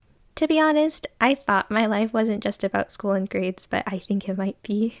To be honest, I thought my life wasn't just about school and grades, but I think it might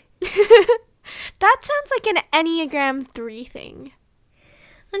be. That sounds like an Enneagram 3 thing.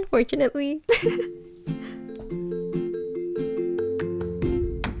 Unfortunately.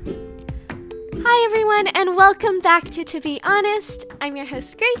 Hi everyone, and welcome back to Be Honest. I'm your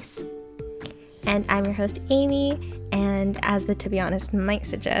host, Grace. And I'm your host, Amy. And as the To Be Honest might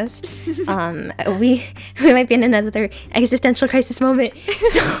suggest, we might be in another existential crisis moment.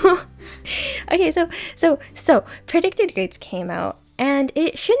 So predicted grades came out, and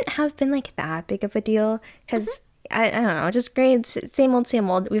it shouldn't have been like that big of a deal because I don't know, just grades, same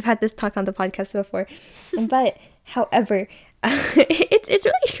old. We've had this talk on the podcast before, but however, it's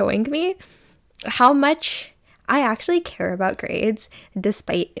really showing me how much I actually care about grades,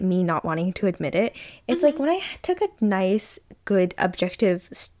 despite me not wanting to admit it. It's like when I took a nice, good, objective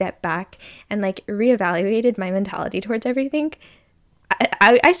step back and like reevaluated my mentality towards everything,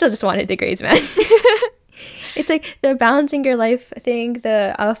 I still just wanted the grades, man. It's like the balancing your life thing,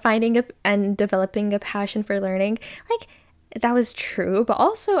 the finding and developing a passion for learning. Like, that was true, but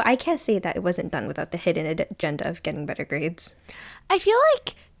also I can't say that it wasn't done without the hidden agenda of getting better grades. I feel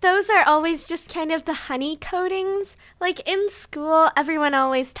like those are always just kind of the honey coatings. Like in school, everyone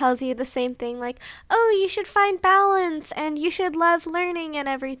always tells you the same thing, like, oh, you should find balance and you should love learning and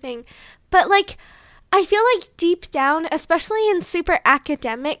everything. But like, I feel like deep down, especially in super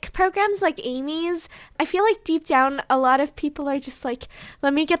academic programs like Amy's, I feel like deep down, a lot of people are just like,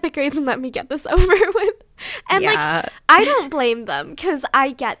 let me get the grades and let me get this over with. And like, I don't blame them because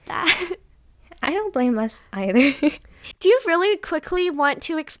I get that. I don't blame us either. Do you really quickly want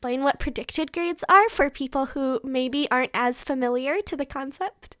to explain what predicted grades are for people who maybe aren't as familiar to the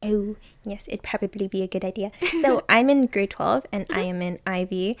concept? Oh, yes, it'd probably be a good idea. So I'm in grade 12 and I am in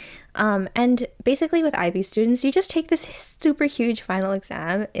IB. And basically with IB students, you just take this super huge final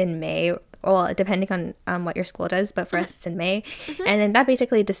exam in May. Well, depending on what your school does, but for us it's in May. And then that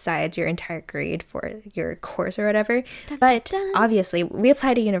basically decides your entire grade for your course or whatever. But obviously, we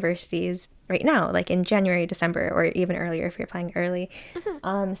apply to universities right now, like in January, December, or even earlier if you're applying early.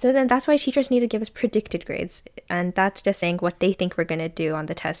 So then that's why teachers need to give us predicted grades. And that's just saying what they think we're going to do on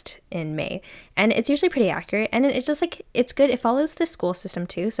the test in May. And it's usually pretty accurate. And it's just like, it's good. It follows the school system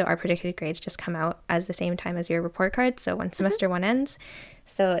too. So our predicted grades just come out as the same time as your report cards. So when semester one ends.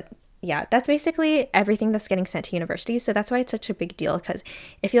 So yeah, that's basically everything that's getting sent to universities. So that's why it's such a big deal, because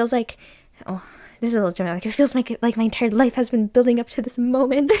it feels like, oh, this is a little dramatic. It feels like my entire life has been building up to this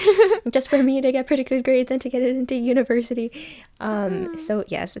moment just for me to get predicted grades and to get it into university. So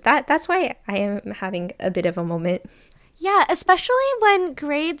yes, that's why I am having a bit of a moment. Yeah, especially when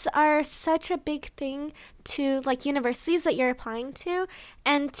grades are such a big thing to like universities that you're applying to,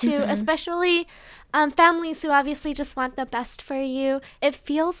 and to especially families who obviously just want the best for you. It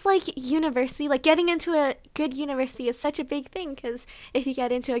feels like university, like getting into a good university is such a big thing, because if you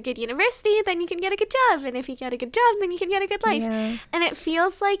get into a good university, then you can get a good job, and if you get a good job, then you can get a good life. Yeah. And it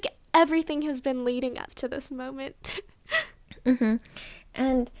feels like everything has been leading up to this moment.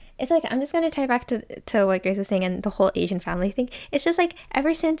 And it's like, I'm just going to tie back to what Grace was saying and the whole Asian family thing. It's just like,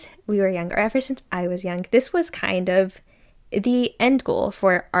 ever since we were young, or ever since I was young, this was kind of the end goal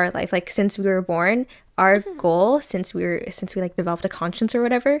for our life. Like, since we were born, our goal, since we like developed a conscience or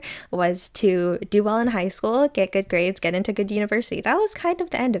whatever, was to do well in high school, get good grades, get into good university. That was kind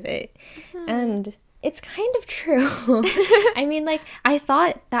of the end of it. And it's kind of true. I mean, like, I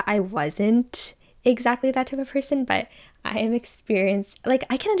thought that I wasn't exactly that type of person, but I am experienced, like,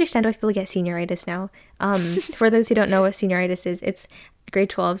 I can understand why people get senioritis now. For those who don't know what senioritis is, it's grade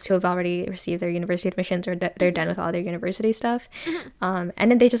 12s who have already received their university admissions, or they're done with all their university stuff. And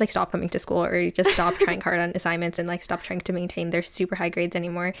then they just like stop coming to school, or just stop trying hard on assignments, and like stop trying to maintain their super high grades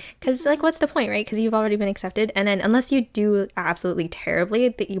anymore. Because like, what's the point, right? Because you've already been accepted. And then unless you do absolutely terribly,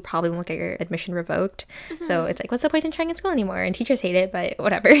 that you probably won't get your admission revoked. So it's like, what's the point in trying in school anymore? And teachers hate it, but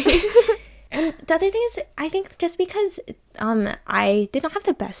whatever. And the other thing is, I think just because I did not have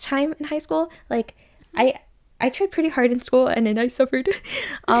the best time in high school, like I tried pretty hard in school and then I suffered.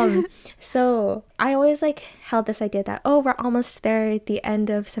 So I always like held this idea that, oh, we're almost there, the end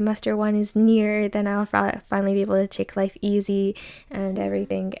of semester one is near, then I'll finally be able to take life easy and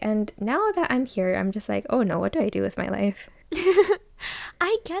everything. And now that I'm here, I'm just like, oh no, what do I do with my life?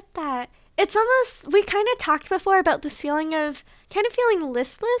 I get that. It's almost, we kind of talked before about this feeling of kind of feeling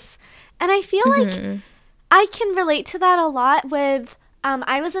listless. And I feel like I can relate to that a lot with,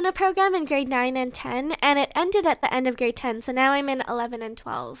 I was in a program in grade 9 and 10, and it ended at the end of grade 10. So now I'm in 11 and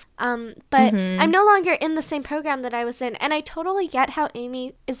 12. But I'm no longer in the same program that I was in. And I totally get how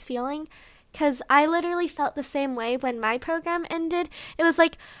Amy is feeling, because I literally felt the same way when my program ended. It was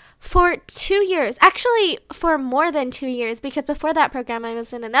like, For 2 years, actually for more than 2 years, because before that program, I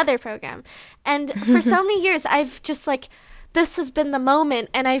was in another program. And for so many years, I've just like, this has been the moment,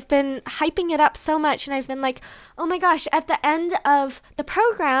 and I've been hyping it up so much, and I've been like, oh my gosh, at the end of the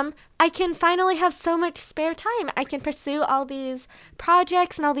program, I can finally have so much spare time. I can pursue all these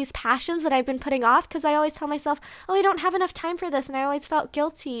projects and all these passions that I've been putting off, because I always tell myself, oh, I don't have enough time for this, and I always felt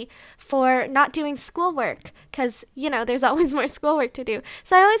guilty for not doing schoolwork, because, you know, there's always more schoolwork to do.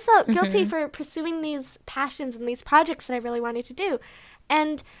 So I always felt guilty for pursuing these passions and these projects that I really wanted to do.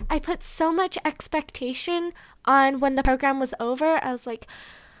 And I put so much expectation on when the program was over. I was like,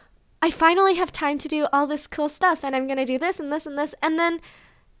 I finally have time to do all this cool stuff, and I'm going to do this and this and this. And then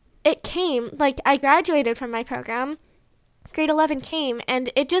it came, like, I graduated from my program, grade 11 came,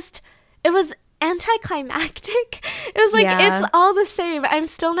 and it was anticlimactic. It was like, It's all the same. I'm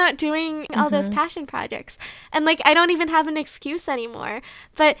still not doing all those passion projects. And like, I don't even have an excuse anymore.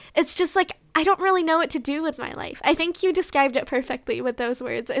 But it's just like, I don't really know what to do with my life. I think you described it perfectly with those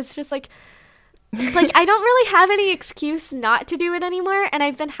words. It's just like I don't really have any excuse not to do it anymore. And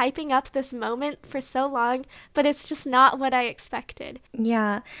I've been hyping up this moment for so long, but it's just not what I expected.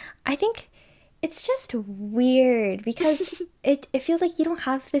 Yeah, I think it's just weird because it feels like you don't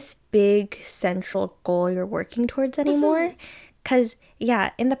have this big central goal you're working towards anymore. Because,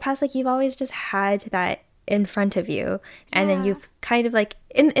 yeah, in the past, like, you've always just had that in front of you, and then you've kind of like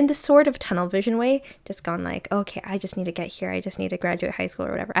in the sort of tunnel vision way just gone like, okay, I just need to get here, I just need to graduate high school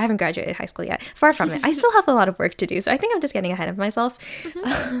or whatever. I haven't graduated high school yet, far from it. I still have a lot of work to do, so I think I'm just getting ahead of myself.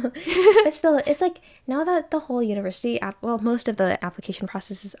 But still, it's like now that the whole university most of the application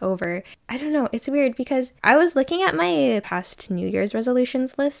process is over, I don't know, it's weird because I was looking at my past New Year's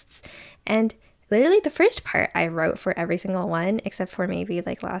resolutions lists, and literally the first part I wrote for every single one, except for maybe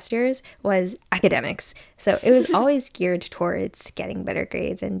like last year's, was academics. So it was always geared towards getting better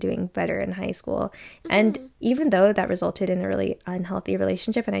grades and doing better in high school. And even though that resulted in a really unhealthy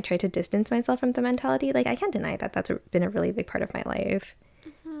relationship and I tried to distance myself from the mentality, like I can't deny that that's been a really big part of my life.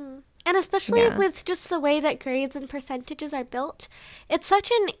 And especially with just the way that grades and percentages are built, it's such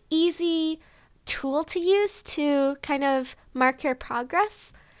an easy tool to use to kind of mark your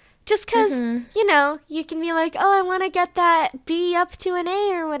progress. Just because, you know, you can be like, oh, I want to get that B up to an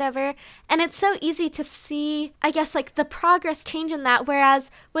A or whatever. And it's so easy to see, I guess, like the progress change in that.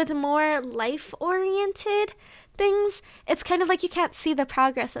 Whereas with more life-oriented things, it's kind of like you can't see the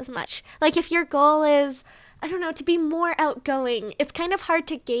progress as much. Like if your goal is, I don't know, to be more outgoing, it's kind of hard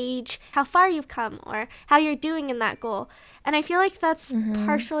to gauge how far you've come or how you're doing in that goal. And I feel like that's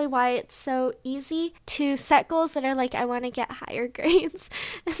partially why it's so easy to set goals that are like, I want to get higher grades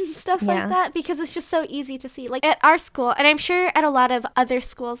and stuff like that, because it's just so easy to see. Like at our school, and I'm sure at a lot of other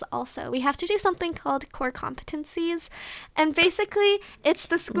schools also, we have to do something called core competencies. And basically, it's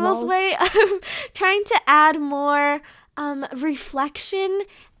the school's way of trying to add more reflection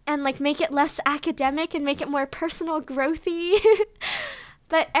and like make it less academic and make it more personal growthy.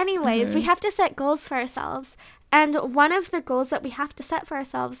 But anyways, we have to set goals for ourselves. And one of the goals that we have to set for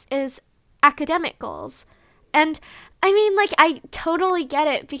ourselves is academic goals. And I mean, like, I totally get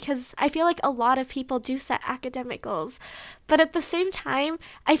it because I feel like a lot of people do set academic goals. But at the same time,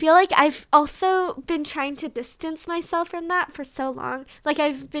 I feel like I've also been trying to distance myself from that for so long. Like,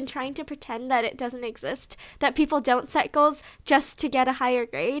 I've been trying to pretend that it doesn't exist, that people don't set goals just to get a higher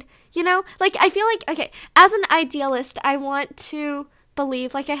grade. You know, like, I feel like, okay, as an idealist, I want to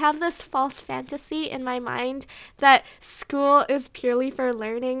believe, like I have this false fantasy in my mind that school is purely for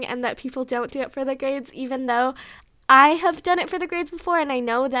learning and that people don't do it for the grades, even though I have done it for the grades before and I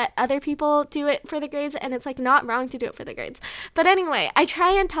know that other people do it for the grades and it's like not wrong to do it for the grades. But anyway, I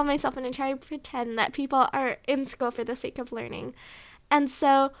try and tell myself and I try and pretend that people are in school for the sake of learning. And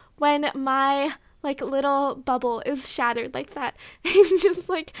so when my like little bubble is shattered like that, I'm just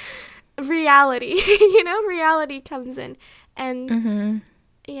like, reality, you know, reality comes in. And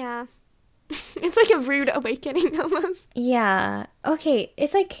yeah, it's like a rude awakening almost. Yeah. Okay.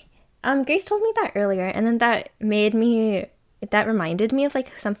 It's like, Grace told me that earlier, and then that reminded me of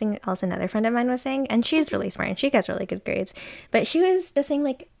like something else another friend of mine was saying, and she's really smart and she gets really good grades, but she was just saying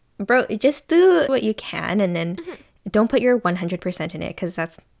like, bro, just do what you can and then don't put your 100% in it because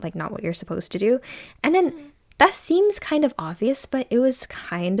that's like not what you're supposed to do. And then that seems kind of obvious, but it was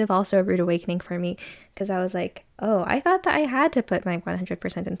kind of also a rude awakening for me because I was like, oh, I thought that I had to put my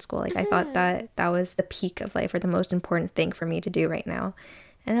 100% in school. Like I thought that that was the peak of life or the most important thing for me to do right now.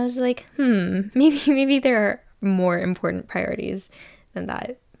 And I was like, maybe there are more important priorities than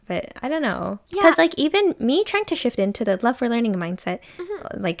that. But I don't know. Because like even me trying to shift into the love for learning mindset,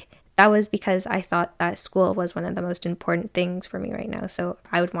 like that was because I thought that school was one of the most important things for me right now. So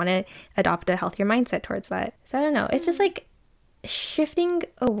I would want to adopt a healthier mindset towards that. So I don't know. It's just like shifting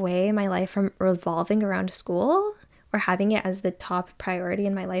away my life from revolving around school or having it as the top priority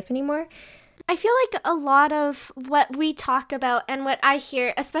in my life anymore. I feel like a lot of what we talk about and what I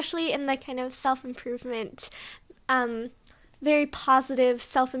hear, especially in the kind of self-improvement, very positive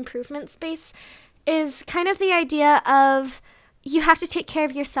self-improvement space, is kind of the idea of you have to take care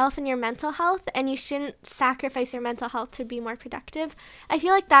of yourself and your mental health, and you shouldn't sacrifice your mental health to be more productive. I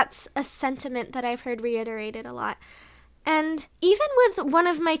feel like that's a sentiment that I've heard reiterated a lot. And even with one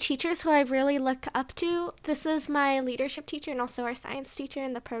of my teachers who I really look up to, this is my leadership teacher and also our science teacher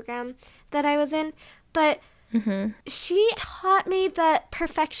in the program that I was in, but she taught me that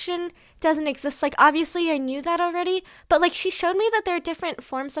perfection doesn't exist. Like, obviously I knew that already, but like she showed me that there are different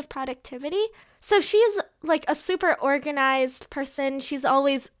forms of productivity. So she's like a super organized person. She's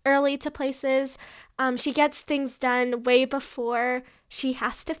always early to places. She gets things done way before she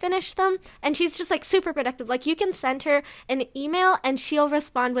has to finish them. And she's just like super productive. Like, you can send her an email and she'll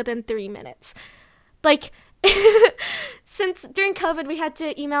respond within 3 minutes. Like, since during COVID we had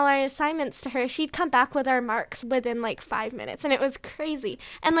to email our assignments to her, she'd come back with our marks within like 5 minutes, and it was crazy.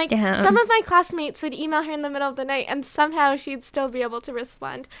 And like some of my classmates would email her in the middle of the night and somehow she'd still be able to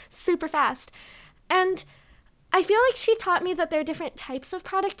respond super fast. And I feel like she taught me that there are different types of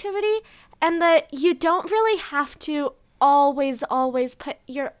productivity and that you don't really have to always put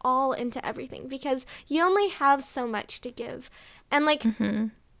your all into everything, because you only have so much to give. And like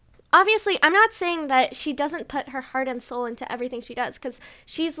obviously, I'm not saying that she doesn't put her heart and soul into everything she does, because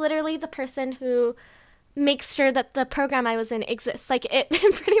she's literally the person who makes sure that the program I was in exists. Like, it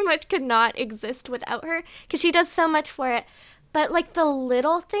pretty much could not exist without her, because she does so much for it. But like the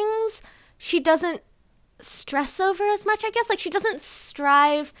little things, she doesn't stress over as much, I guess. Like, she doesn't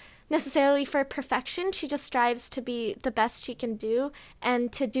strive necessarily for perfection. She just strives to be the best she can do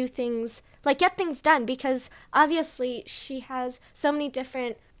and to do things, like get things done, because obviously she has so many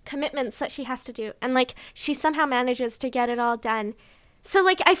different commitments that she has to do, and like she somehow manages to get it all done. So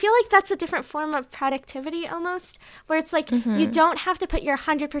like I feel like that's a different form of productivity almost, where it's like you don't have to put your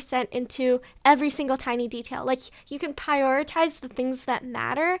 100% into every single tiny detail. Like, you can prioritize the things that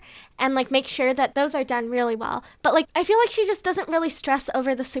matter and like make sure that those are done really well. But like I feel like she just doesn't really stress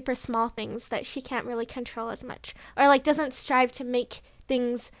over the super small things that she can't really control as much, or like doesn't strive to make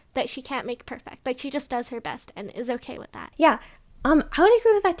things that she can't make perfect. Like, she just does her best and is okay with that. Yeah. I would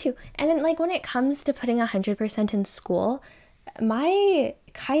agree with that too. And then, like, when it comes to putting 100% in school, my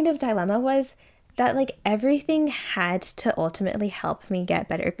kind of dilemma was that, like, everything had to ultimately help me get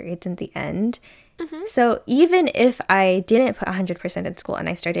better grades in the end. So even if I didn't put 100% in school and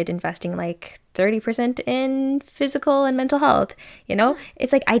I started investing like 30% in physical and mental health, you know,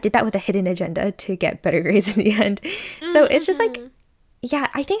 it's like I did that with a hidden agenda to get better grades in the end. So it's just like, yeah,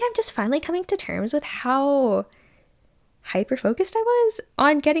 I think I'm just finally coming to terms with how hyper-focused I was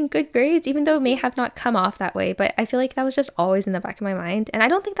on getting good grades, even though it may have not come off that way. But I feel like that was just always in the back of my mind. And I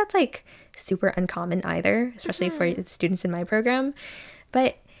don't think that's like super uncommon either, especially for the students in my program.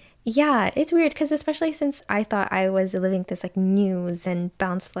 But yeah, it's weird, because especially since I thought I was living this like new Zen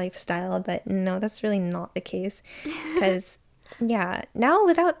balanced lifestyle, but no, that's really not the case. Because yeah, now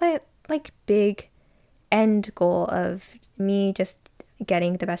without that like big end goal of me just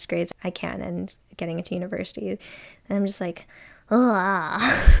getting the best grades I can and getting into university, and I'm just like, oh.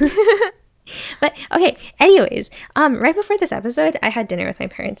 But okay, anyways, right before this episode, I had dinner with my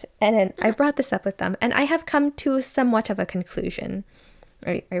parents, and then I brought this up with them, and I have come to somewhat of a conclusion.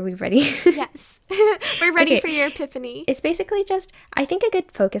 Are we ready? Yes. We're ready for your epiphany. It's basically just, I think a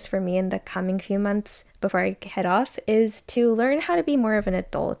good focus for me in the coming few months before I head off is to learn how to be more of an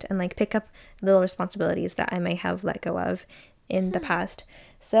adult and like pick up little responsibilities that I may have let go of in the past.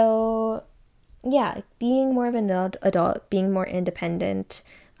 So yeah, being more of an adult, being more independent,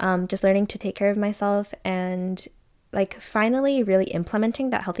 just learning to take care of myself, and like finally really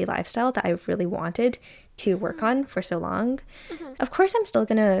implementing that healthy lifestyle that I've really wanted to work on for so long. Of course, I'm still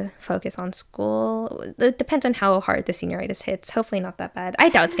gonna focus on school. It depends on how hard the senioritis hits. Hopefully not that bad. I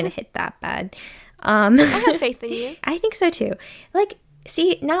doubt it's gonna hit that bad. I have faith in you. I think so too. Like,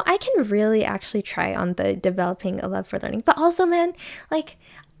 see, now I can really actually try on the developing a love for learning. But also, man, like,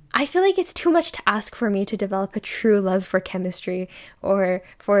 I feel like it's too much to ask for me to develop a true love for chemistry or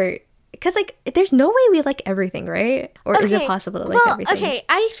for... Because, like, there's no way we like everything, right? Or is it possible to like everything? Okay,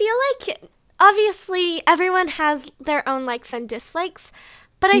 I feel like, obviously, everyone has their own likes and dislikes.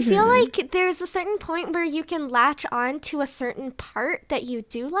 But I feel like there's a certain point where you can latch on to a certain part that you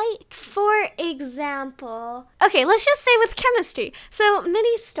do like. For example, okay, let's just say with chemistry. So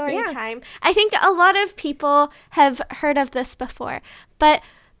mini story time. I think a lot of people have heard of this before, but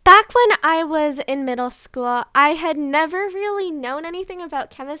back when I was in middle school, I had never really known anything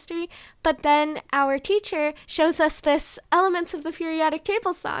about chemistry, but then our teacher shows us this Elements of the Periodic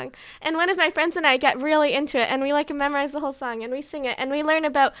Table song, and one of my friends and I get really into it, and we like memorize the whole song, and we sing it, and we learn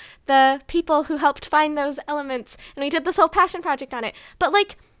about the people who helped find those elements, and we did this whole passion project on it. But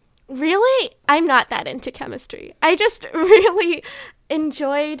like, really, I'm not that into chemistry. I just really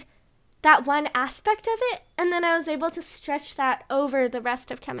enjoyed that one aspect of it, and then I was able to stretch that over the rest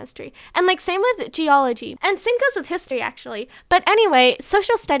of chemistry. And like same with geology, and same goes with history actually. But anyway,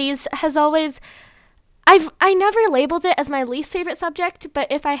 social studies has always, I never labeled it as my least favorite subject,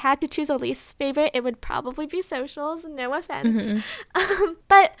 but if I had to choose a least favorite, it would probably be socials, no offense.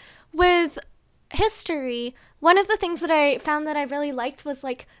 But with history, one of the things that I found that I really liked was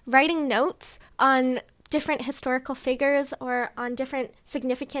like writing notes on different historical figures or on different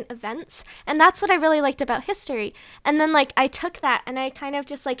significant events. And that's what I really liked about history. And then like I took that and I kind of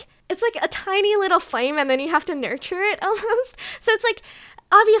just like, it's like a tiny little flame and then you have to nurture it almost. So it's like,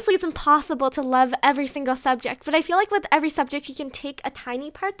 obviously it's impossible to love every single subject, but I feel like with every subject you can take a tiny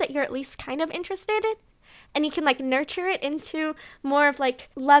part that you're at least kind of interested in and you can like nurture it into more of like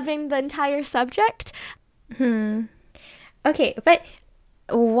loving the entire subject. Okay, but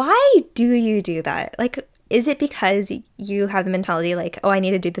why do you do that? Like, is it because you have the mentality like, oh, I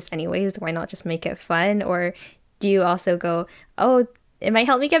need to do this anyways, why not just make it fun? Or do you also go, oh, it might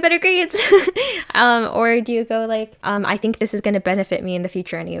help me get better grades? Or do you go like, I think this is going to benefit me in the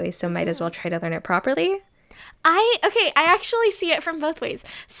future anyway, so might as well try to learn it properly? I actually see it from both ways.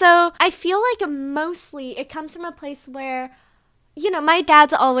 So I feel like mostly it comes from a place where, you know, my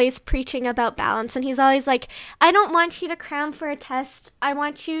dad's always preaching about balance, and he's always like, I don't want you to cram for a test. I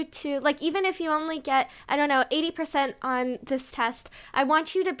want you to, like, even if you only get, I don't know, 80% on this test, I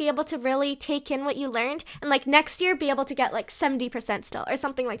want you to be able to really take in what you learned, and, like, next year be able to get, like, 70% still, or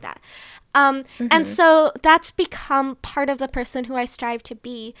something like that. And so that's become part of the person who I strive to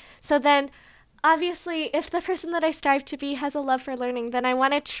be. So then, obviously, if the person that I strive to be has a love for learning, then I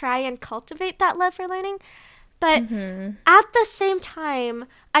want to try and cultivate that love for learning. But at the same time,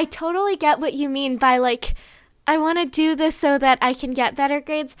 I totally get what you mean by like, I want to do this so that I can get better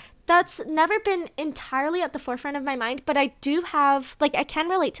grades. That's never been entirely at the forefront of my mind, but I do have, like, I can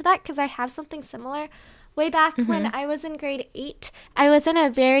relate to that because I have something similar. Way back when I was in grade 8, I was in a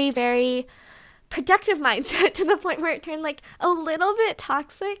very, very productive mindset to the point where it turned like a little bit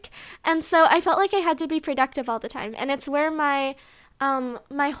toxic. And so I felt like I had to be productive all the time. And it's where my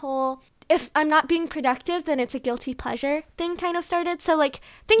whole, if I'm not being productive, then it's a guilty pleasure thing kind of started. So like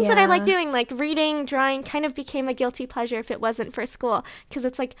things that I like doing, like reading, drawing, kind of became a guilty pleasure if it wasn't for school, because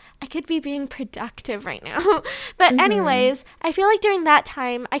it's like I could be being productive right now. But anyways, I feel like during that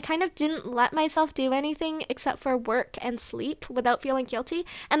time I kind of didn't let myself do anything except for work and sleep without feeling guilty.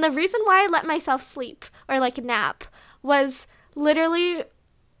 And the reason why I let myself sleep or like nap was literally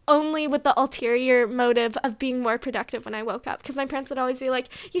only with the ulterior motive of being more productive when I woke up, because my parents would always be like,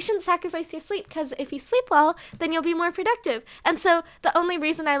 you shouldn't sacrifice your sleep, because if you sleep well, then you'll be more productive. And so the only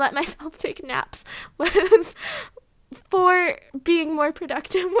reason I let myself take naps was for being more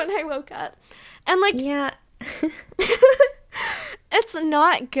productive when I woke up. And like, it's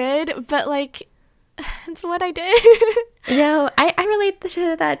not good, but like, it's what I did. No, I relate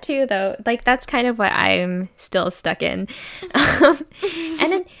to that too, though. Like, that's kind of what I'm still stuck in. And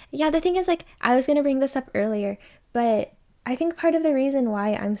then, the thing is, like, I was going to bring this up earlier, but I think part of the reason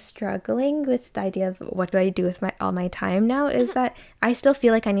why I'm struggling with the idea of what do I do with all my time now is that I still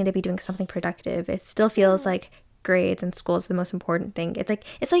feel like I need to be doing something productive. It still feels like grades and school is the most important thing.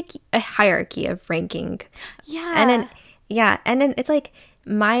 It's like a hierarchy of ranking. Yeah. And then it's like,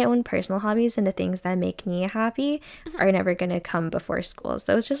 my own personal hobbies and the things that make me happy are never going to come before school.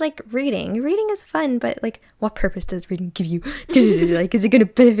 So it's just like reading. Reading is fun, but like, what purpose does reading give you? Like, is it going to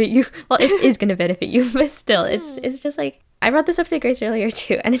benefit you? Well, it is going to benefit you, but still, it's just like, I brought this up to Grace earlier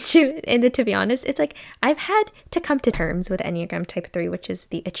too, and to be honest, it's like I've had to come to terms with Enneagram Type 3, which is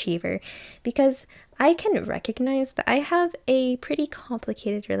the achiever, because I can recognize that I have a pretty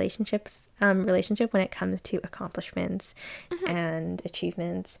complicated relationship when it comes to accomplishments and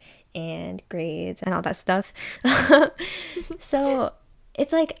achievements and grades and all that stuff. So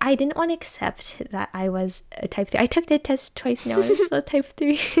it's like I didn't want to accept that I was a Type 3. I took the test twice now. I'm still a Type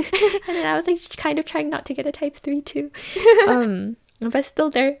 3. And then I was like kind of trying not to get a Type 3 too. But still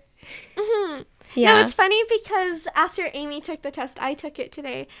there. No, Yeah. it's funny because after Amy took the test, I took it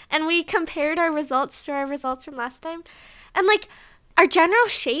today, and we compared our results to our results from last time. And, like, our general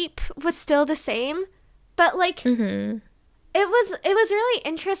shape was still the same, but, like, Mm-hmm. it was really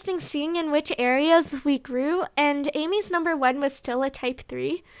interesting seeing in which areas we grew, and Amy's number 1 was still a type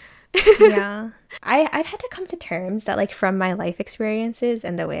 3. Yeah. I've had to come to terms that, like, from my life experiences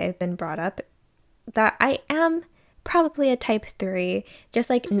and the way I've been brought up, that I am probably a type 3, just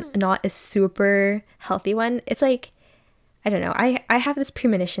like not a super healthy one. It's like, I don't know. I have this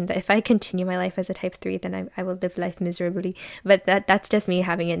premonition that if I continue my life as a type 3, then I will live life miserably. But that's just me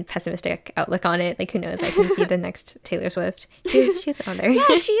having a pessimistic outlook on it. Like, who knows? I can be the next Taylor Swift. She's on there.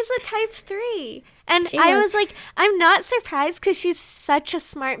 Yeah, she's a type 3. And She I was. was like, I'm not surprised because she's such a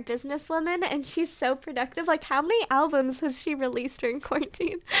smart businesswoman and she's so productive. Like, how many albums has she released during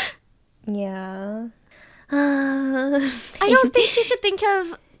quarantine? Yeah. I don't think you should think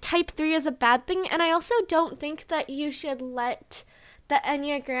of type 3 as a bad thing. And I also don't think that you should let the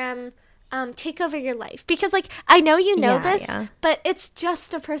Enneagram take over your life. Because, like, I know you know this, but it's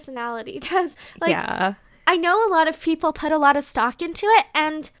just a personality test. Like, Yeah. I know a lot of people put a lot of stock into it,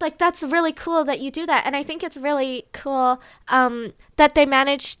 and, like, that's really cool that you do that. And I think it's really cool that they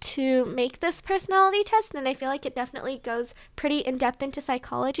managed to make this personality test, and I feel like it definitely goes pretty in-depth into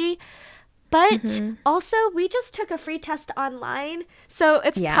psychology. But also, we just took a free test online, so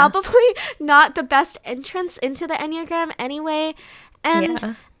it's probably not the best entrance into the Enneagram anyway.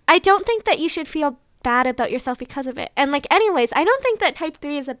 And I don't think that you should feel bad about yourself because of it. And, like, anyways, I don't think that type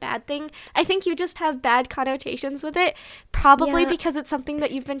 3 is a bad thing. I think you just have bad connotations with it, probably because it's something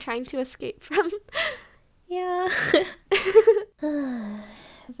that you've been trying to escape from. Yeah.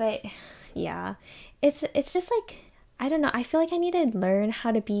 But yeah, it's just like, I don't know. I feel like I need to learn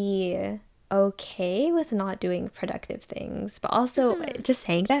how to be okay with not doing productive things, but also just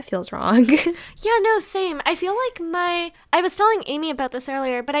saying that feels wrong. Yeah, no, same. I feel like I was telling Amy about this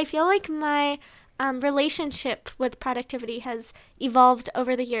earlier, but I feel like my relationship with productivity has evolved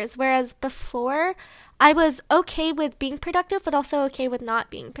over the years. Whereas before, I was okay with being productive, but also okay with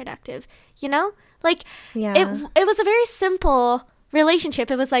not being productive. You know? Like, it was a very simple relationship.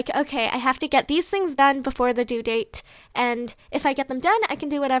 It was like, okay, I have to get these things done before the due date. And if I get them done, I can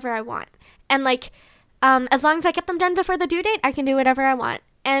do whatever I want. And, like, as long as I get them done before the due date, I can do whatever I want.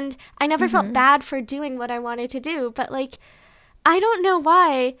 And I never felt bad for doing what I wanted to do. But, like, I don't know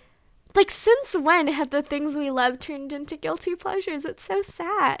why. Like, since when have the things we love turned into guilty pleasures? It's so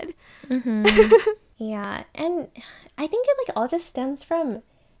sad. Yeah, and I think it, like, all just stems from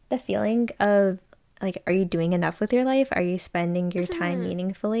the feeling of, like, are you doing enough with your life? Are you spending your time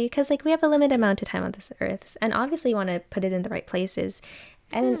meaningfully? Because, like, we have a limited amount of time on this earth, and obviously you want to put it in the right places.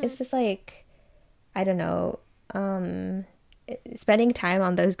 And it's just like, I don't know, spending time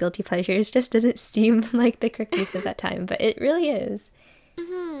on those guilty pleasures just doesn't seem like the correct use of that time, but it really is.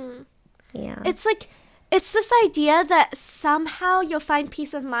 Yeah. It's like, it's this idea that somehow you'll find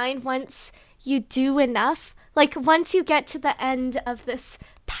peace of mind once you do enough. Like, once you get to the end of this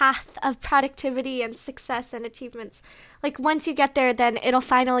path of productivity and success and achievements, like, once you get there, then it'll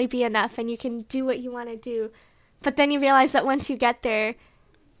finally be enough and you can do what you want to do. But then you realize that once you get there,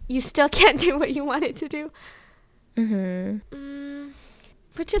 you still can't do what you wanted to do.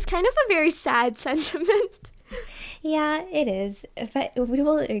 Which is kind of a very sad sentiment. Yeah, it is. But we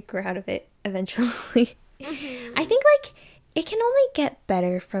will grow out of it eventually. I think, like, it can only get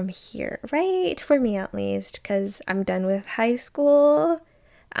better from here, right? For me, at least, because I'm done with high school.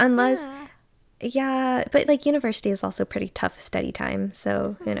 Unless, but, like, university is also pretty tough study time,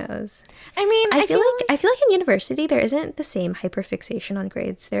 so who knows? I mean, I feel like in university there isn't the same hyperfixation on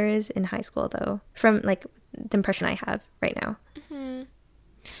grades there is in high school, though, from, like, the impression I have right now.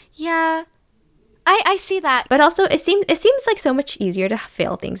 Yeah, I see that. But also, it seems like so much easier to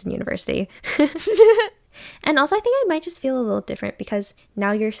fail things in university. And also, I think I might just feel a little different because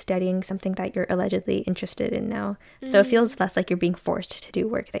now you're studying something that you're allegedly interested in now. So it feels less like you're being forced to do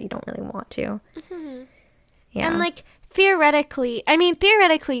work that you don't really want to. Yeah. And, like, theoretically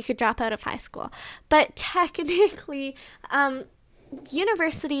you could drop out of high school. But technically,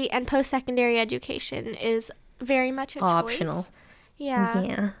 university and post-secondary education is very much a optional. Choice.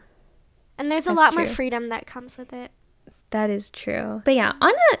 Yeah. And there's a lot more freedom that comes with it. That is true. But yeah,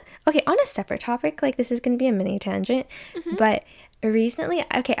 on a separate topic, like, this is going to be a mini tangent, but recently,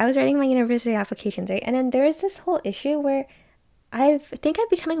 I was writing my university applications, right? And then there was this whole issue where I think I'm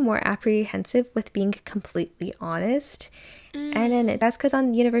becoming more apprehensive with being completely honest. And then that's because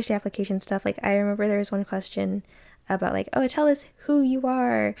on university application stuff, like, I remember there was one question about, like, oh, tell us who you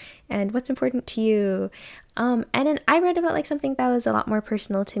are and what's important to you. And then I read about, like, something that was a lot more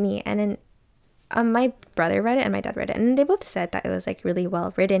personal to me. And then my brother read it and my dad read it, and they both said that it was like really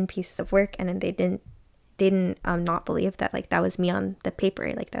well written pieces of work, and then they didn't not believe that like that was me on the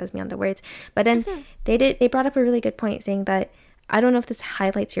paper, like that was me on the words. But then they brought up a really good point, saying that I don't know if this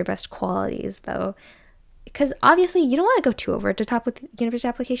highlights your best qualities though, because obviously you don't want to go too over the top with university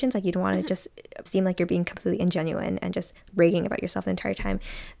applications. Like you don't want to just seem like you're being completely ingenuine and just bragging about yourself the entire time.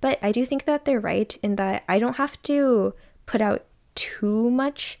 But I do think that they're right in that I don't have to put out too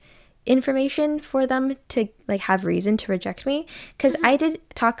much information for them to like have reason to reject me, because I did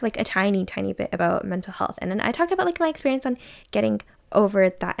talk like a tiny bit about mental health, and then I talked about like my experience on getting over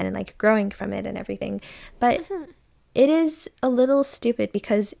that and like growing from it and everything. But it is a little stupid,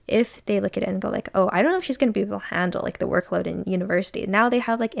 because if they look at it and go like, oh, I don't know if she's going to be able to handle like the workload in university, now they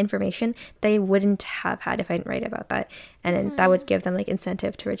have like information they wouldn't have had if I didn't write about that, and then that would give them like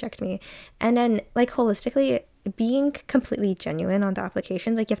incentive to reject me. And then like holistically, being completely genuine on the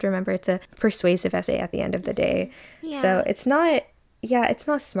applications, like you have to remember it's a persuasive essay at the end of the day. So it's not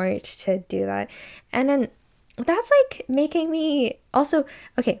smart to do that. And then that's like making me also,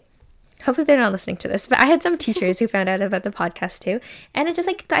 okay, hopefully they're not listening to this, but I had some teachers who found out about the podcast too, and it just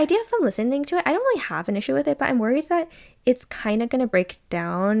like the idea of them listening to it, I don't really have an issue with it, but I'm worried that it's kind of going to break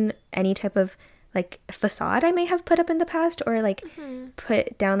down any type of like facade I may have put up in the past, or like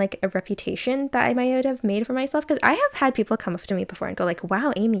put down like a reputation that I might have made for myself, because I have had people come up to me before and go like,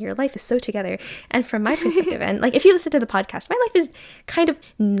 wow, Amy, your life is so together. And from my perspective, and like if you listen to the podcast, my life is kind of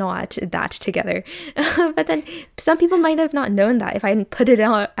not that together. But then some people might have not known that if I hadn't put it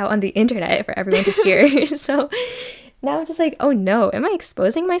out on the internet for everyone to hear. So now I'm just like, oh no, am I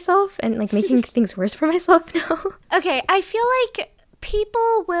exposing myself and like making things worse for myself now? Okay, I feel like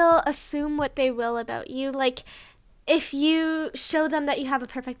people will assume what they will about you. Like, if you show them that you have a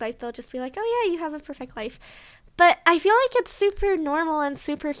perfect life, they'll just be like, oh yeah, you have a perfect life. But I feel like it's super normal and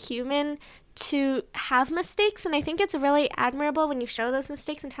super human to have mistakes, and I think it's really admirable when you show those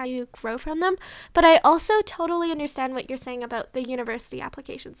mistakes and how you grow from them. But I also totally understand what you're saying about the university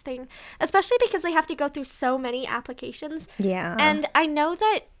applications thing, especially because they have to go through so many applications. Yeah. And I know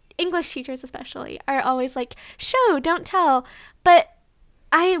that English teachers especially are always like, show, don't tell. But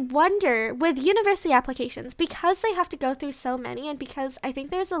I wonder with university applications, because they have to go through so many, and because I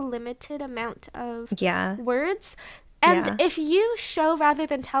think there's a limited amount of words, and if you show rather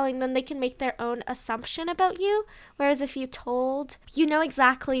than telling, then they can make their own assumption about you. Whereas if you told, you know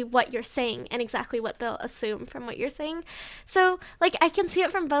exactly what you're saying and exactly what they'll assume from what you're saying. So, like, I can see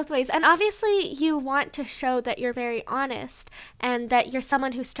it from both ways. And obviously, you want to show that you're very honest and that you're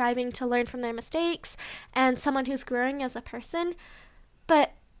someone who's striving to learn from their mistakes and someone who's growing as a person.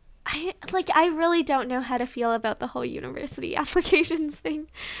 But I really don't know how to feel about the whole university applications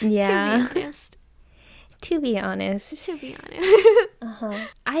thing. Yeah. To be honest. To be honest.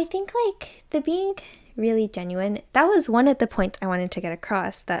 I think like the being really genuine, that was one of the points I wanted to get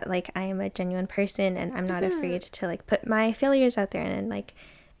across, that like I am a genuine person and I'm not afraid to like put my failures out there and like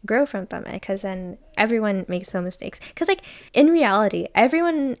grow from them, because then everyone makes those mistakes. Because like in reality,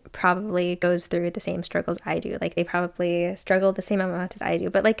 everyone probably goes through the same struggles I do. Like they probably struggle the same amount as I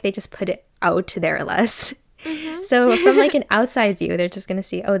do, but like they just put it out there less. So from like an outside view, they're just gonna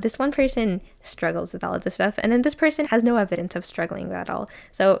see, oh, this one person struggles with all of this stuff, and then this person has no evidence of struggling at all.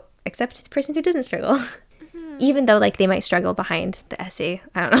 So accept the person who doesn't struggle. Even though like they might struggle behind the essay.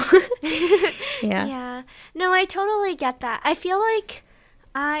 I don't know. Yeah. No, I totally get that. I feel like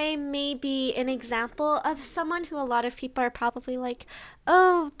I may be an example of someone who a lot of people are probably like,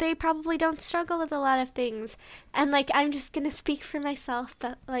 oh, they probably don't struggle with a lot of things. And like, I'm just gonna speak for myself,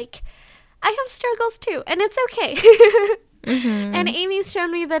 but like, I have struggles too, and it's okay. And Amy's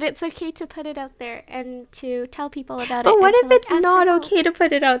shown me that it's okay to put it out there and to tell people about it. But what if it's not okay to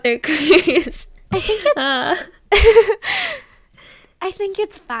put it out there, Grace? I think it's I think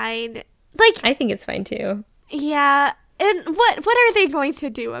it's fine. Like, I think it's fine too. Yeah. And what are they going to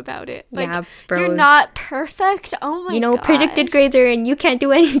do about it? Like, yeah, bros. You're not perfect. Oh my god. Predicted grades are in. You can't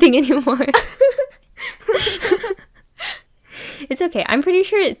do anything anymore. It's okay. I'm pretty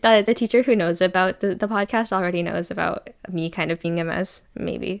sure that the teacher who knows about the podcast already knows about me kind of being a mess.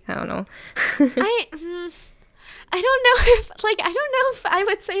 Maybe. I don't know. I don't know if I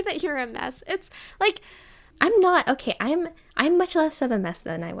would say that you're a mess. It's like, I'm not. Okay, I'm much less of a mess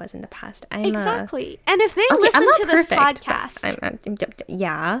than I was in the past. Exactly. And if they listen to this podcast,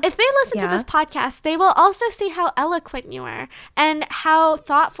 if they listen to this podcast, they will also see how eloquent you are and how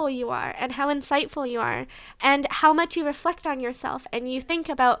thoughtful you are and how insightful you are and how much you reflect on yourself and you think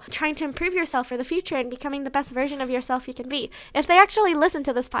about trying to improve yourself for the future and becoming the best version of yourself you can be. If they actually listen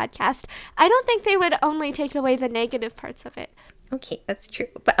to this podcast, I don't think they would only take away the negative parts of it. Okay, that's true.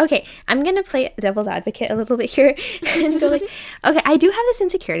 But okay, I'm gonna play devil's advocate a little bit here and go like, okay, I do have this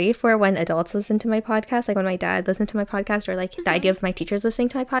insecurity for when adults listen to my podcast, like when my dad listens to my podcast, or like the idea of my teachers listening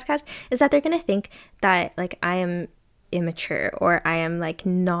to my podcast, is that they're gonna think that like I am immature, or I am like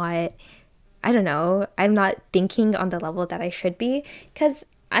not, I don't know, I'm not thinking on the level that I should be, because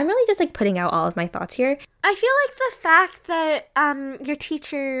I'm really just like putting out all of my thoughts here. I feel like the fact that your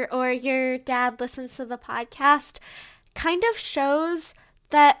teacher or your dad listens to the podcast kind of shows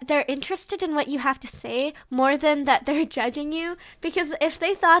that they're interested in what you have to say more than that they're judging you. Because if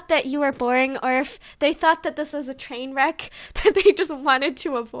they thought that you were boring, or if they thought that this was a train wreck that they just wanted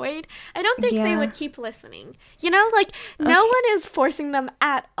to avoid, I don't think they would keep listening. You know, like no one is forcing them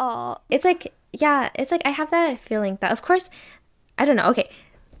at all. It's like, yeah, it's like I have that feeling that, of course, I don't know. Okay.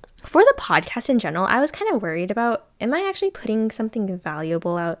 For the podcast in general, I was kind of worried about, am I actually putting something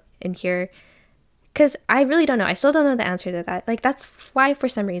valuable out in here? Because I really don't know. I still don't know the answer to that. Like, that's why, for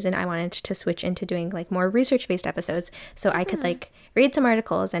some reason, I wanted to switch into doing, like, more research-based episodes. So I could, like, read some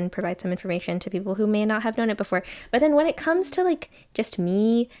articles and provide some information to people who may not have known it before. But then when it comes to, like, just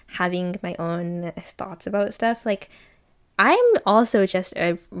me having my own thoughts about stuff, like, I'm also just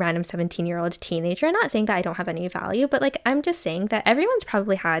a random 17-year-old teenager. I'm not saying that I don't have any value, but like I'm just saying that everyone's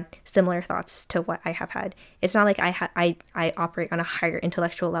probably had similar thoughts to what I have had. It's not like I operate on a higher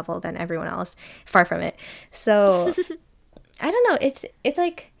intellectual level than everyone else. Far from it. So I don't know. It's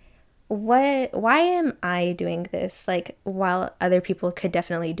like, why am I doing this? Like, while other people could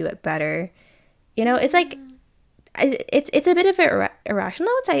definitely do it better. You know, it's like it's a bit of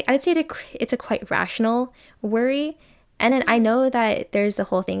irrational. I'd say it's a quite rational worry. And then I know that there's the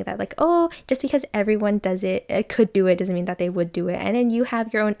whole thing that like, oh, just because everyone does it, could do it, doesn't mean that they would do it. And then you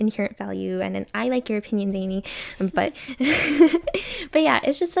have your own inherent value. And then I like your opinions, Amy. But but yeah,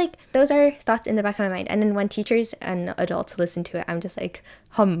 it's just like, those are thoughts in the back of my mind. And then when teachers and adults listen to it, I'm just like,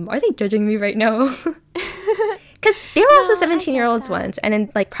 are they judging me right now? Because they were also 17-year-olds once. And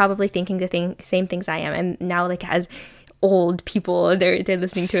then like probably thinking the same things I am. And now like as old people, they're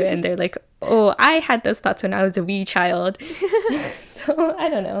listening to it and they're like, oh, I had those thoughts when I was a wee child. So I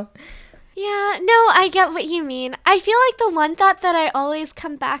don't know. Yeah, no, I get what you mean. I feel like the one thought that I always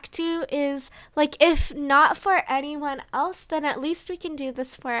come back to is, like, if not for anyone else, then at least we can do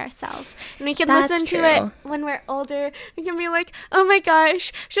this for ourselves. And we can listen to it when we're older. We can be like, oh my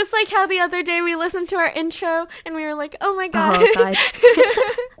gosh. Just like how the other day we listened to our intro and we were like, oh my gosh. Oh, God.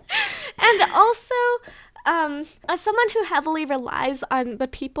 And also, as someone who heavily relies on the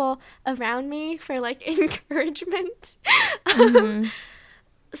people around me for, like, encouragement,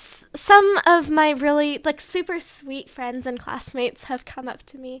 some of my really, like, super sweet friends and classmates have come up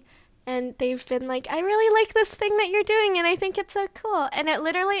to me and they've been like, I really like this thing that you're doing and I think it's so cool. And it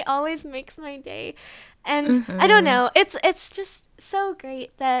literally always makes my day. And I don't know, it's just so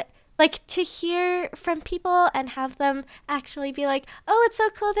great that, like, to hear from people and have them actually be like, oh, it's so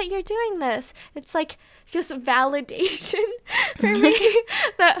cool that you're doing this. It's like just validation for me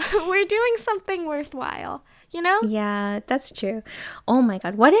that we're doing something worthwhile, you know? Yeah, that's true. Oh my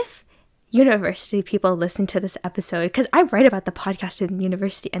God. What if university people listen to this episode? Because I write about the podcast in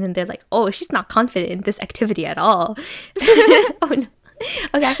university and then they're like, oh, she's not confident in this activity at all. Oh no.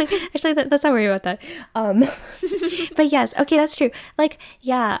 Okay, actually, let's not worry about that. But yes, okay, that's true. Like,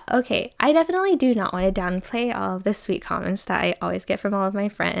 yeah, okay, I definitely do not want to downplay all of the sweet comments that I always get from all of my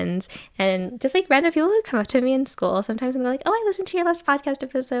friends and just like random people who come up to me in school sometimes and go like, oh, I listened to your last podcast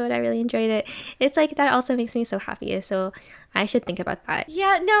episode, I really enjoyed it. It's like, that also makes me so happy, so I should think about that.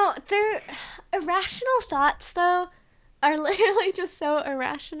 Yeah, no, they're irrational thoughts, though, are literally just so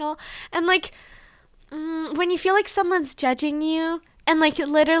irrational. And like, when you feel like someone's judging you, and, like,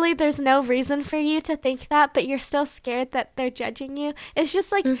 literally there's no reason for you to think that, but you're still scared that they're judging you. It's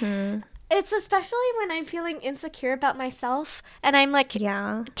just, like, it's especially when I'm feeling insecure about myself and I'm, like,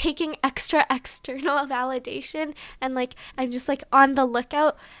 taking extra external validation and, like, I'm just, like, on the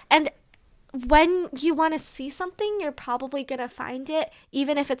lookout. And when you want to see something, you're probably going to find it,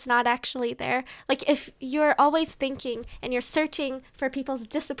 even if it's not actually there. Like, if you're always thinking and you're searching for people's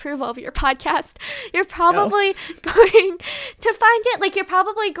disapproval of your podcast, you're probably going to find it. Like, you're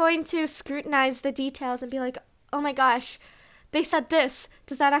probably going to scrutinize the details and be like, oh my gosh, they said this.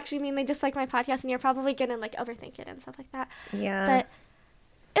 Does that actually mean they dislike my podcast? And you're probably going to, like, overthink it and stuff like that. Yeah. But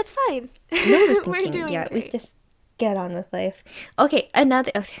it's fine. We're doing great. We just get on with life. Okay,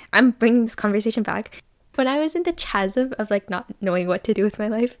 I'm bringing this conversation back. When I was in the chasm of like not knowing what to do with my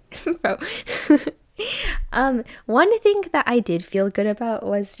life, bro, one thing that I did feel good about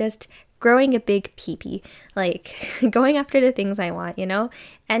was just growing a big peepee, like going after the things I want, you know,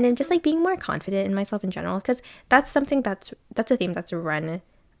 and then just like being more confident in myself in general, because that's a theme that's run,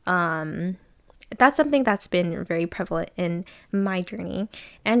 that's something that's been very prevalent in my journey,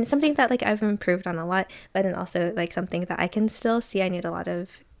 and something that like I've improved on a lot, but then also like something that I can still see I need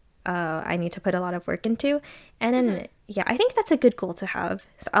to put a lot of work into. And then yeah, I think that's a good goal to have,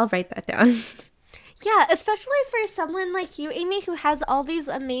 so I'll write that down. Yeah, especially for someone like you, Amy, who has all these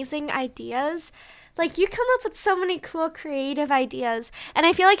amazing ideas. Like, you come up with so many cool creative ideas. And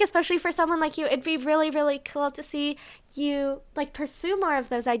I feel like especially for someone like you, it'd be really, really cool to see you, like, pursue more of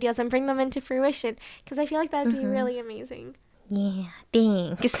those ideas and bring them into fruition. Because I feel like that would be really amazing. Yeah,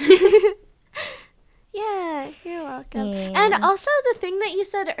 thanks. Yeah, you're welcome. Yeah. And also the thing that you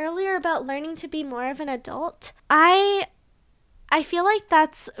said earlier about learning to be more of an adult, I feel like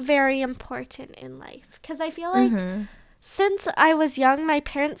that's very important in life, because I feel like since I was young, my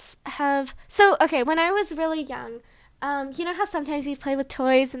parents have... So, okay, when I was really young, you know how sometimes you play with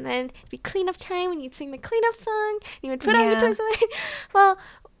toys and then it'd be cleanup time and you'd sing the cleanup song and you would put all your toys away? Well,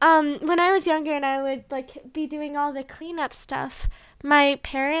 when I was younger and I would, like, be doing all the cleanup stuff, my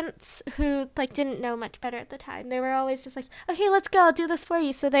parents, who, like, didn't know much better at the time, they were always just like, okay, let's go, I'll do this for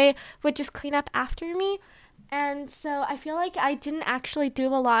you. So they would just clean up after me. And so I feel like I didn't actually do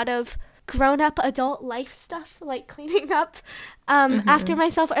a lot of grown-up adult life stuff, like cleaning up after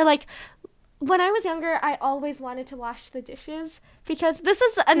myself. Or like when I was younger, I always wanted to wash the dishes, because this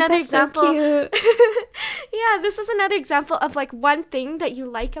is another example. So cute. Yeah, this is another example of like one thing that you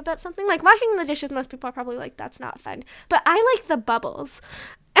like about something. Like washing the dishes, most people are probably like, that's not fun. But I like the bubbles.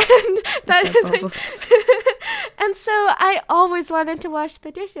 And and so I always wanted to wash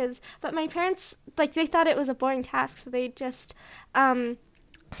the dishes, but my parents, like, they thought it was a boring task, so they just say, no,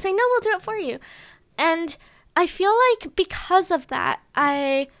 we'll do it for you. And I feel like because of that,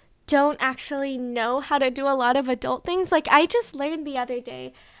 I don't actually know how to do a lot of adult things. Like, I just learned the other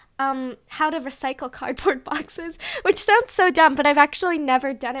day how to recycle cardboard boxes, which sounds so dumb, but I've actually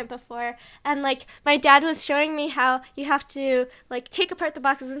never done it before. And like my dad was showing me how you have to like take apart the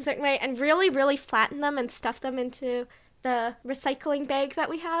boxes in a certain way and really, really flatten them and stuff them into the recycling bag that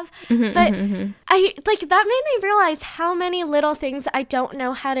we have. I like that made me realize how many little things I don't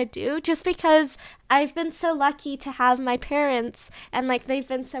know how to do, just because I've been so lucky to have my parents, and like they've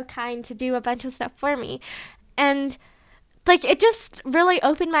been so kind to do a bunch of stuff for me. And like, it just really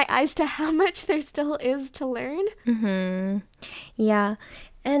opened my eyes to how much there still is to learn. Yeah.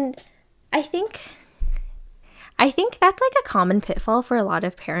 And I think that's like a common pitfall for a lot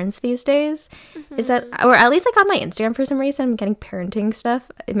of parents these days, is that, or at least like on my Instagram for some reason, I'm getting parenting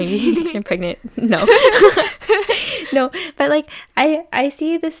stuff. Maybe because I'm pregnant. No. No, but like I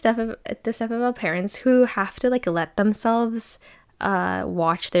see this stuff about parents who have to like let themselves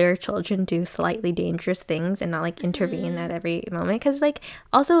watch their children do slightly dangerous things and not like intervene at every moment, because like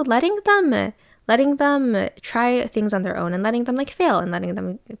also letting them try things on their own and letting them like fail and letting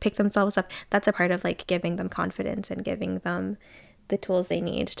them pick themselves up, that's a part of like giving them confidence and giving them the tools they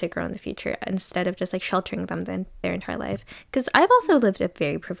need to grow in the future, instead of just like sheltering them their entire life. Because I've also lived a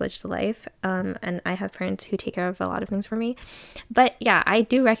very privileged life, and I have parents who take care of a lot of things for me. But yeah, I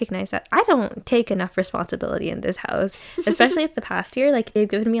do recognize that I don't take enough responsibility in this house, especially the past year. Like, they've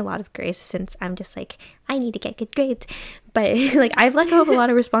given me a lot of grace since I'm just like, I need to get good grades. But like, I've let go of a lot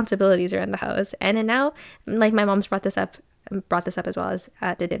of responsibilities around the house, and then now, like, my mom's brought this up as well as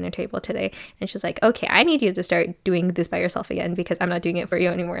at the dinner table today, and she's like, okay, I need you to start doing this by yourself again, because I'm not doing it for you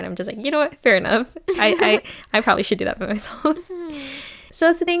anymore. And I'm just like, you know what, fair enough. I probably should do that by myself. So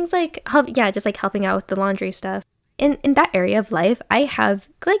it's things like just like helping out with the laundry stuff. In that area of life, I have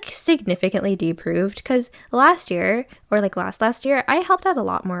like significantly deproved, because last year, I helped out a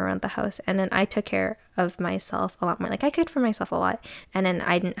lot more around the house, and then I took care of myself a lot more. Like, I cooked for myself a lot, and then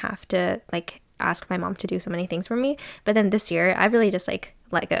I didn't have to like ask my mom to do so many things for me. But then this year, I really just like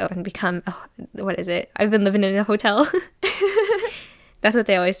let go and become, what is it? I've been living in a hotel. That's what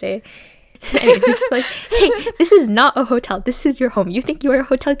they always say. Anyways, they're just like, hey, this is not a hotel. This is your home. You think you are a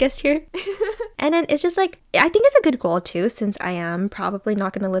hotel guest here? And then it's just like, I think it's a good goal too, since I am probably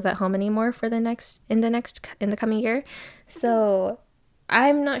not going to live at home anymore for in the coming year. So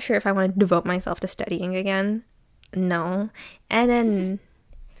I'm not sure if I want to devote myself to studying again. No. And then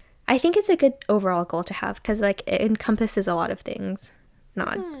I think it's a good overall goal to have, because like it encompasses a lot of things.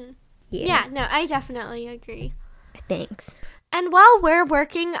 Yeah, no, I definitely agree. Thanks. And while we're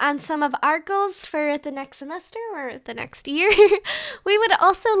working on some of our goals for the next semester or the next year, we would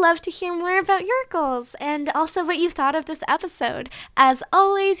also love to hear more about your goals and also what you thought of this episode. As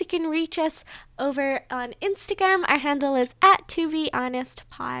always, you can reach us over on Instagram. Our handle is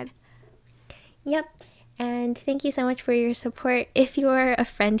 @tobeHonestPod. Yep. And thank you so much for your support. If you're a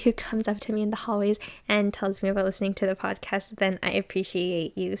friend who comes up to me in the hallways and tells me about listening to the podcast, then I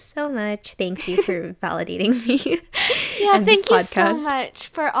appreciate you so much. Thank you for validating me. Yeah, and thank this you so podcast. much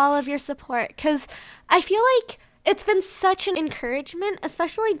for all of your support, because I feel like it's been such an encouragement,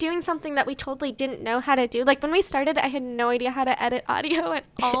 especially doing something that we totally didn't know how to do. Like when we started, I had no idea how to edit audio at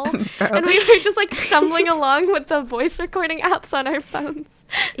all. Bro. And we were just like stumbling along with the voice recording apps on our phones.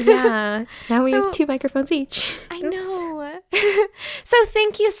 Yeah. Now we have 2 microphones each. I know. So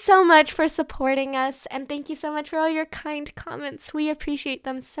thank you so much for supporting us, and thank you so much for all your kind comments. We appreciate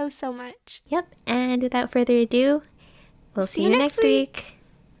them so, so much. Yep. And without further ado, we'll see you next week.